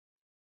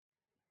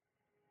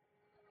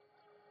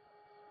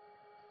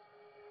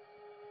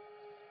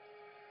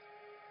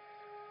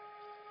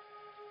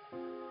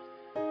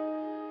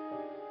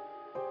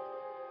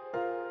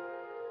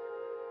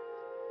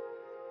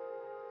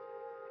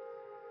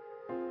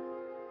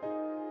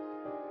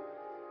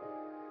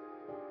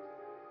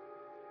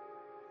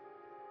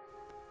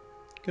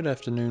Good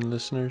afternoon,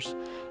 listeners.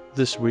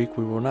 This week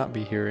we will not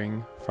be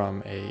hearing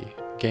from a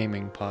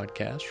gaming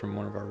podcast from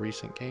one of our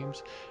recent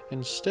games.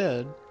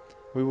 Instead,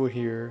 we will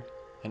hear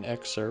an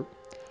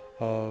excerpt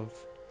of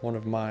one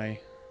of my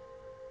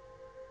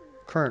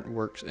current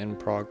works in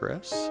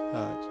progress,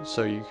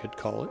 so you could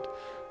call it.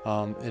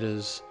 It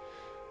is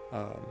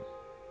um,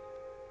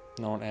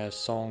 known as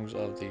Songs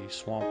of the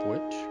Swamp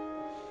Witch,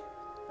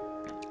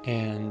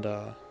 and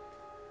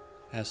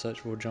as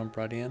such, we'll jump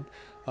right in.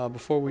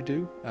 Before we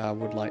do, I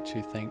would like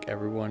to thank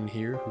everyone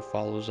here who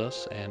follows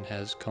us and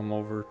has come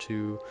over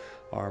to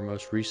our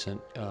most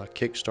recent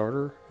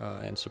Kickstarter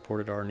and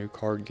supported our new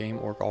card game,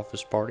 Orc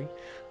Office Party.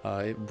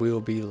 It will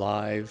be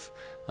live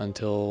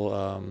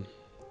until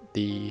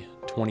the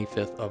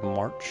 25th of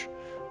March,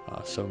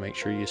 so make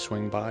sure you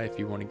swing by if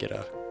you want to get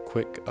a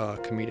quick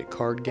comedic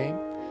card game.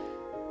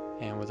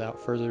 And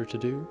without further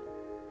ado,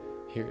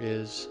 here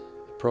is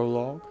the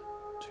prologue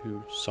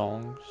to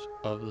Songs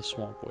of the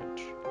Swamp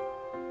Witch.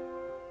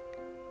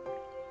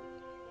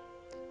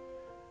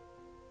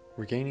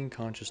 Regaining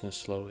consciousness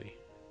slowly,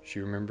 she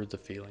remembered the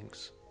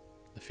feelings.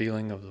 The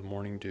feeling of the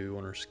morning dew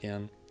on her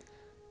skin,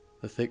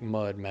 the thick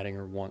mud matting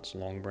her once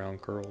long brown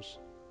curls.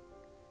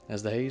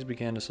 As the haze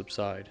began to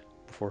subside,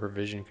 before her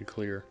vision could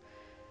clear,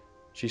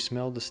 she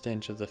smelled the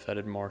stench of the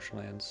fetid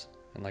marshlands,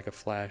 and like a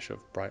flash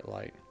of bright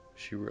light,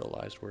 she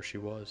realized where she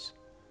was.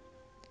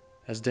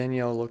 As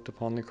Danielle looked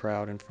upon the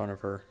crowd in front of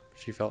her,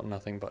 she felt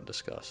nothing but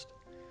disgust.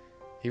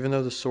 Even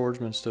though the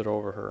swordsman stood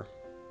over her,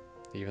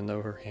 even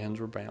though her hands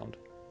were bound,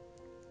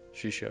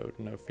 she showed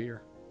no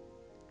fear.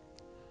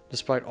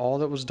 Despite all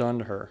that was done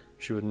to her,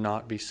 she would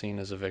not be seen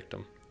as a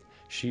victim.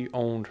 She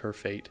owned her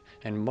fate,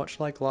 and much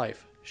like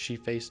life, she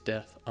faced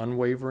death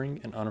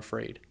unwavering and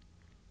unafraid.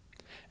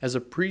 As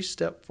a priest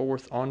stepped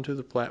forth onto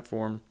the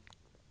platform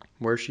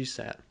where she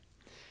sat,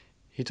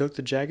 he took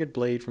the jagged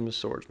blade from the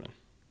swordsman.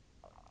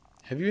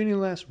 "Have you any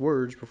last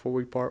words before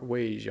we part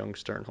ways, young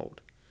Sternhold?"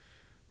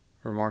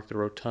 remarked the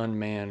rotund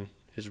man,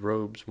 his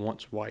robes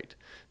once white,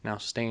 now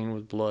stained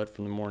with blood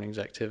from the morning's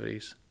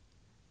activities.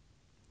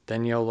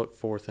 Danielle looked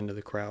forth into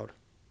the crowd,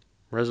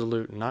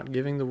 resolute, not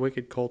giving the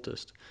wicked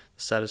cultist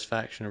the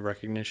satisfaction of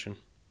recognition.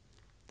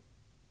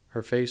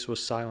 Her face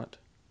was silent.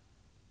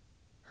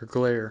 Her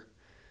glare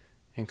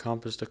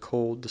encompassed a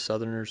cold the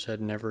Southerners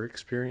had never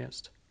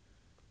experienced.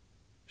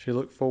 She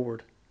looked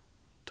forward,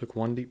 took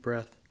one deep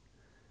breath,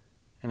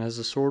 and as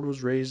the sword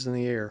was raised in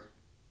the air,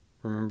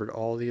 remembered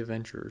all the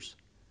adventures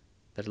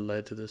that had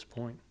led to this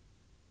point.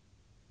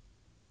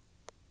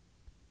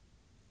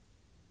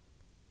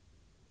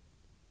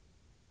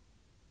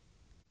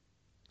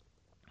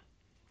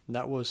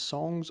 That was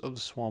Songs of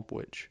the Swamp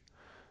Witch,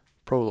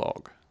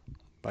 Prologue,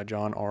 by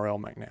John R.L.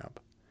 McNabb.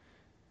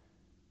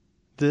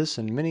 This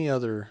and many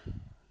other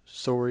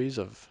stories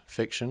of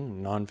fiction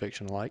and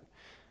nonfiction alike,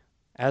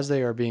 as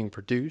they are being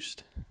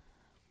produced,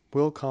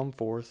 will come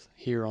forth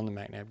here on the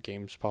McNabb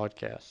Games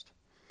podcast.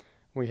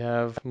 We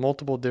have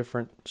multiple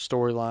different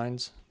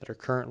storylines that are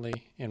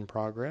currently in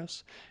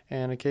progress,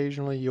 and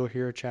occasionally you'll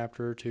hear a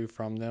chapter or two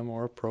from them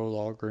or a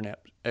prologue or an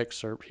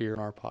excerpt here on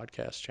our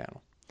podcast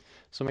channel.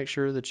 So make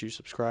sure that you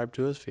subscribe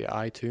to us via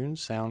iTunes,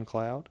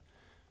 SoundCloud,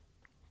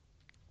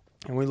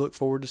 and we look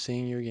forward to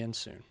seeing you again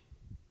soon.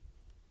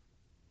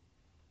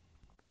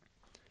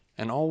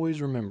 And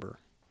always remember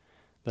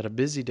that a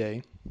busy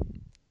day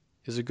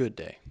is a good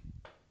day,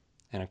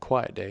 and a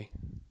quiet day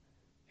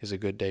is a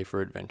good day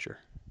for adventure.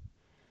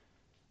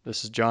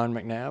 This is John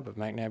McNabb of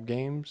McNabb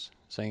Games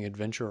saying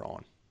adventure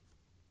on.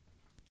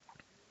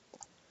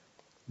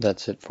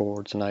 That's it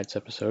for tonight's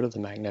episode of the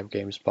McNabb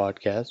Games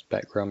podcast.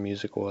 Background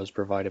music was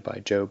provided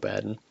by Joe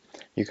Baden.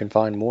 You can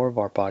find more of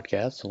our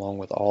podcasts along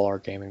with all our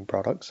gaming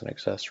products and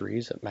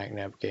accessories at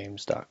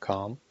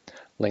McNabbGames.com.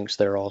 Links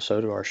there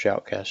also to our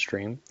Shoutcast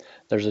stream.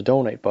 There's a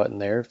donate button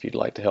there if you'd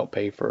like to help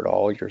pay for it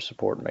all. Your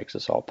support makes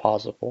this all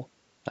possible.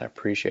 I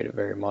appreciate it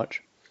very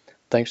much.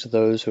 Thanks to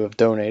those who have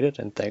donated,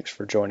 and thanks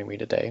for joining me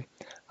today.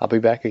 I'll be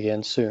back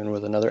again soon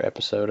with another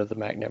episode of the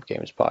McNabb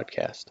Games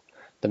podcast.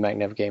 The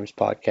McNabb Games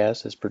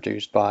podcast is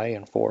produced by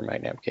and for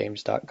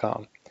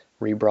McNabbGames.com.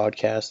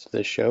 Rebroadcast of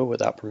this show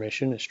without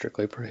permission is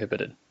strictly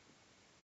prohibited.